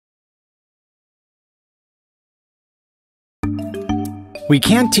We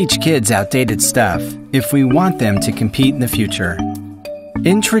can't teach kids outdated stuff if we want them to compete in the future.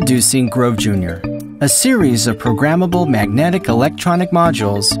 Introducing Grove Junior, a series of programmable magnetic electronic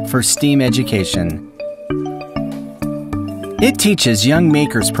modules for STEAM education. It teaches young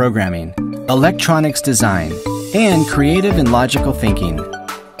makers programming, electronics design, and creative and logical thinking,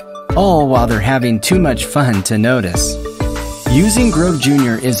 all while they're having too much fun to notice. Using Grove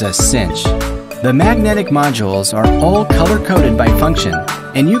Junior is a cinch. The magnetic modules are all color-coded by function,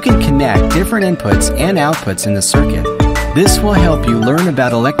 and you can connect different inputs and outputs in the circuit. This will help you learn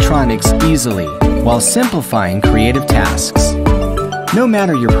about electronics easily while simplifying creative tasks. No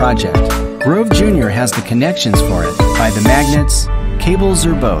matter your project, Grove Junior has the connections for it by the magnets, cables,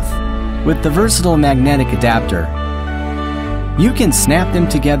 or both. With the versatile magnetic adapter, you can snap them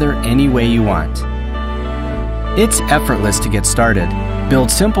together any way you want. It's effortless to get started, build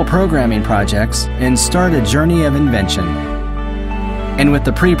simple programming projects, and start a journey of invention. And with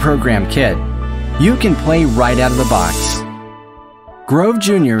the pre-programmed kit, you can play right out of the box. Grove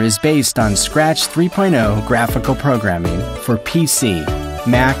Junior is based on Scratch 3.0 graphical programming for PC,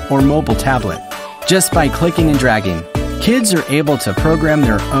 Mac, or mobile tablet. Just by clicking and dragging, kids are able to program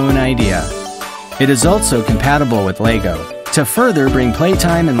their own idea. It is also compatible with Lego to further bring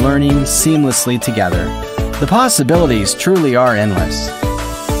playtime and learning seamlessly together. The possibilities truly are endless.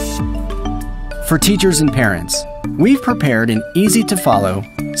 For teachers and parents, we've prepared an easy-to-follow,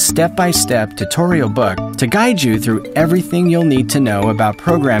 step-by-step tutorial book to guide you through everything you'll need to know about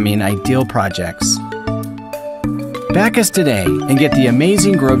programming ideal projects. Back us today and get the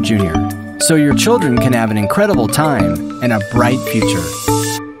amazing Grove Junior, so your children can have an incredible time and a bright future.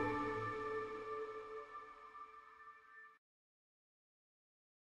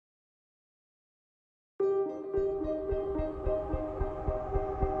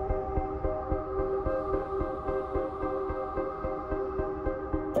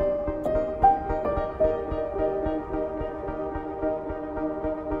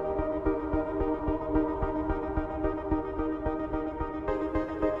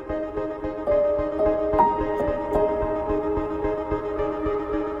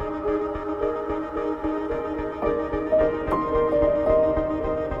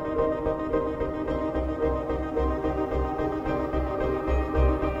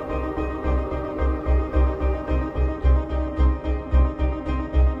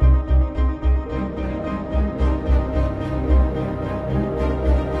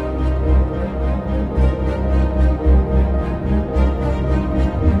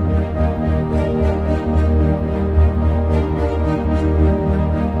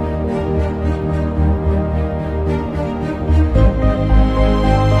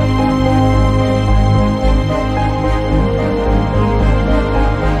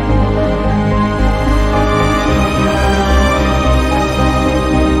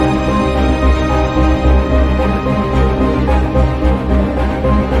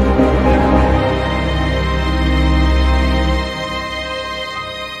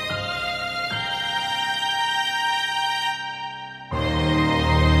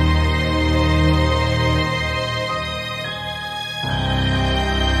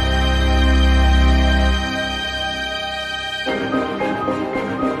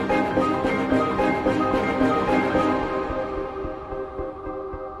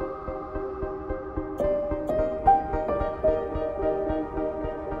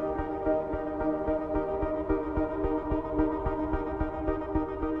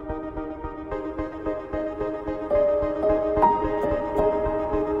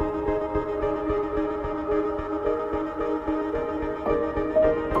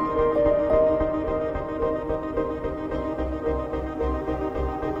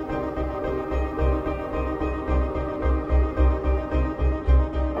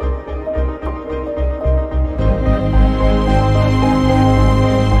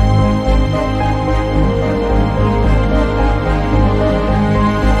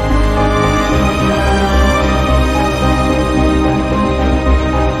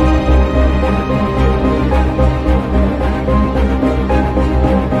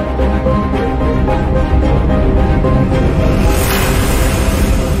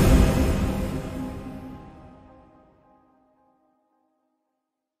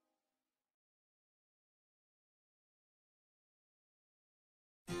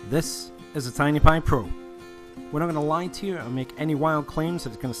 This is a TINYPI Pro. We're not going to lie to you or make any wild claims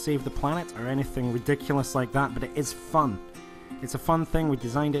that it's going to save the planet or anything ridiculous like that, but it is fun. It's a fun thing. We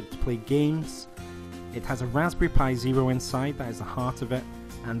designed it to play games. It has a Raspberry Pi Zero inside, that is the heart of it,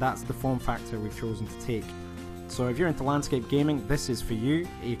 and that's the form factor we've chosen to take. So if you're into landscape gaming, this is for you.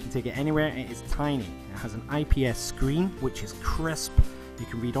 You can take it anywhere. It is tiny. It has an IPS screen, which is crisp. You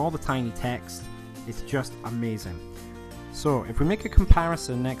can read all the tiny text. It's just amazing. So if we make a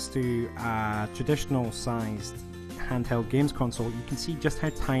comparison next to a traditional sized handheld games console, you can see just how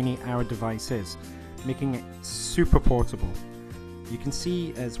tiny our device is, making it super portable. You can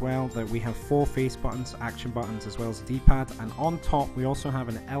see as well that we have 4 face buttons, action buttons, as well as a D-pad, and on top we also have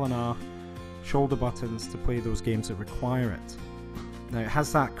an L and R shoulder buttons to play those games that require it. Now it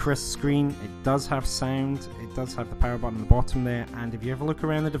has that crisp screen, it does have sound, it does have the power button on the bottom there, and if you ever look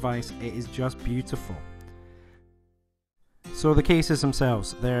around the device, it is just beautiful. So the cases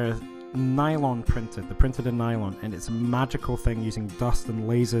themselves, they're nylon printed, they're printed in nylon, and it's a magical thing using dust and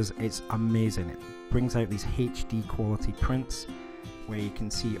lasers. It's amazing. It brings out these HD quality prints where you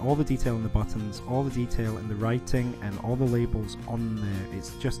can see all the detail in the buttons, all the detail in the writing, and all the labels on there.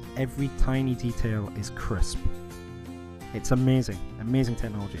 It's just every tiny detail is crisp. It's amazing, amazing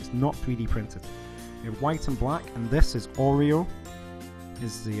technology. It's not 3D printed. We have white and black, and this is Oreo,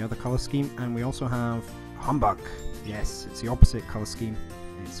 is the other color scheme, and we also have Humbug. Yes, it's the opposite color scheme.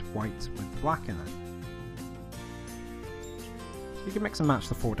 It's white with black in it. You can mix and match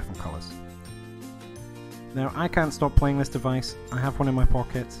the 4 different colors. Now, I can't stop playing this device. I have one in my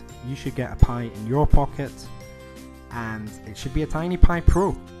pocket. You should get a Pi in your pocket, and it should be a TINYPI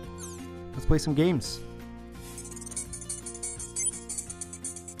Pro. Let's play some games.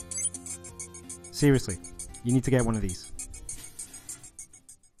 Seriously, you need to get one of these.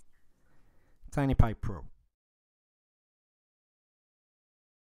 TINYPI Pro.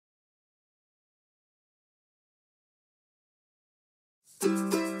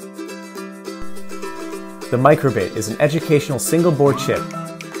 The microbit is an educational single-board chip,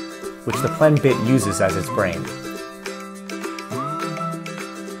 which the Planbit uses as its brain.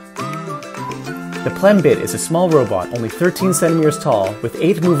 The Planbit is a small robot only 13 centimeters tall with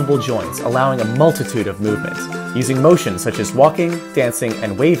 8 movable joints, allowing a multitude of movements. Using motion such as walking, dancing,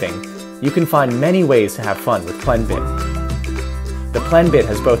 and waving, you can find many ways to have fun with Planbit. The Planbit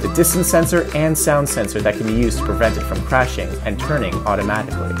has both a distance sensor and sound sensor that can be used to prevent it from crashing and turning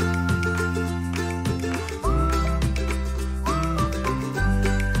automatically.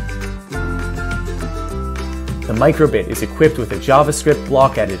 The microbit is equipped with a JavaScript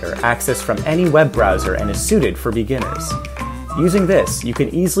block editor accessed from any web browser and is suited for beginners. Using this, you can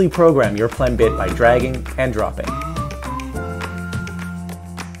easily program your Planbit by dragging and dropping.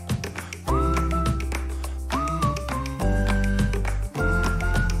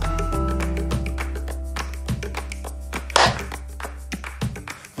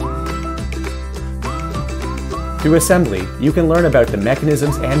 Through assembly, you can learn about the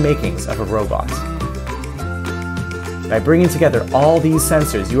mechanisms and makings of a robot. By bringing together all these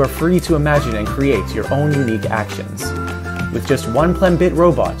sensors, you are free to imagine and create your own unique actions. With just one Planbit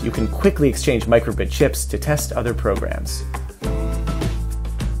robot, you can quickly exchange microbit chips to test other programs.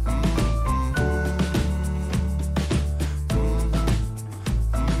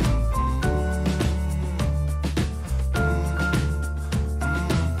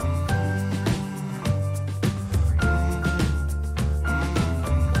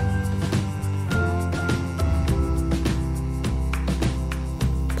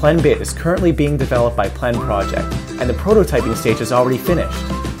 Planbit is currently being developed by PLEN project, and the prototyping stage is already finished.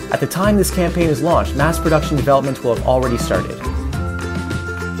 At the time this campaign is launched, mass production development will have already started.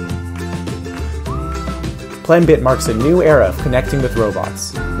 Planbit marks a new era of connecting with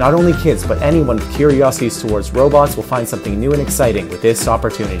robots. Not only kids, but anyone with curiosities towards robots will find something new and exciting with this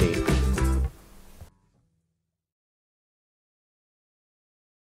opportunity.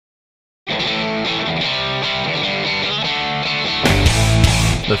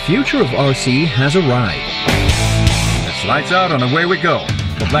 The future of RC has arrived. It's lights out and away we go.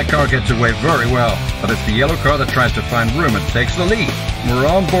 The black car gets away very well, but it's the yellow car that tries to find room and takes the lead. We're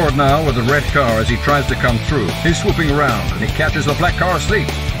on board now with the red car as he tries to come through. He's swooping around and he catches the black car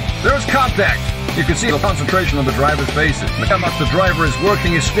asleep. There's contact! You can see the concentration on the driver's faces. Look how much the driver is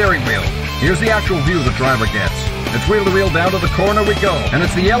working his steering wheel. Here's the actual view the driver gets. It's wheel to wheel down to the corner we go, and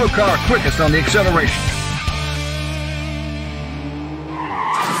it's the yellow car quickest on the acceleration.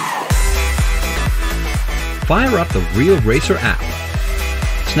 Fire up the Real Racer app.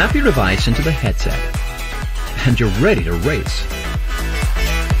 Snap your device into the headset, and you're ready to race.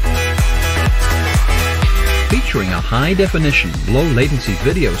 Featuring a high-definition, low-latency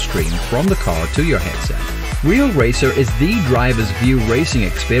video stream from the car to your headset, Real Racer is the driver's view racing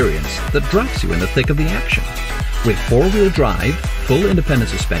experience that drops you in the thick of the action. With four-wheel drive, full independent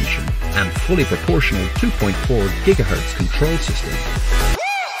suspension, and fully proportional 2.4 GHz control system.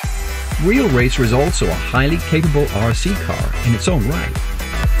 Real Racer is also a highly capable RC car in its own right.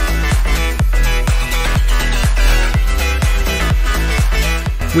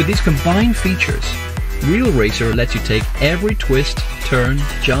 With these combined features, Real Racer lets you take every twist, turn,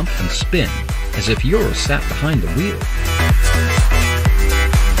 jump, and spin as if you're sat behind the wheel,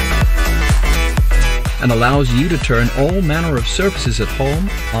 and allows you to turn all manner of surfaces at home,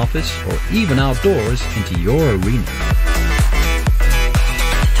 office, or even outdoors into your arena.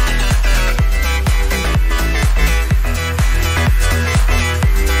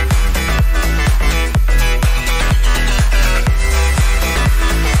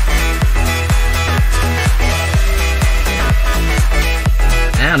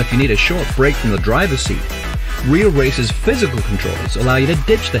 And if you need a short break from the driver's seat, Real Racer's physical controls allow you to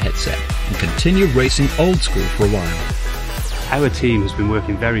ditch the headset and continue racing old school for a while. Our team has been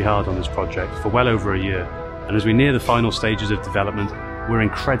working very hard on this project for well over a year, and as we near the final stages of development, we're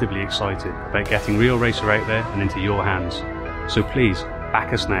incredibly excited about getting Real Racer out there and into your hands. So please,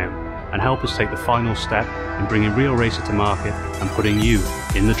 back us now and help us take the final step in bringing Real Racer to market and putting you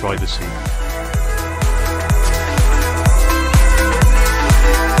in the driver's seat.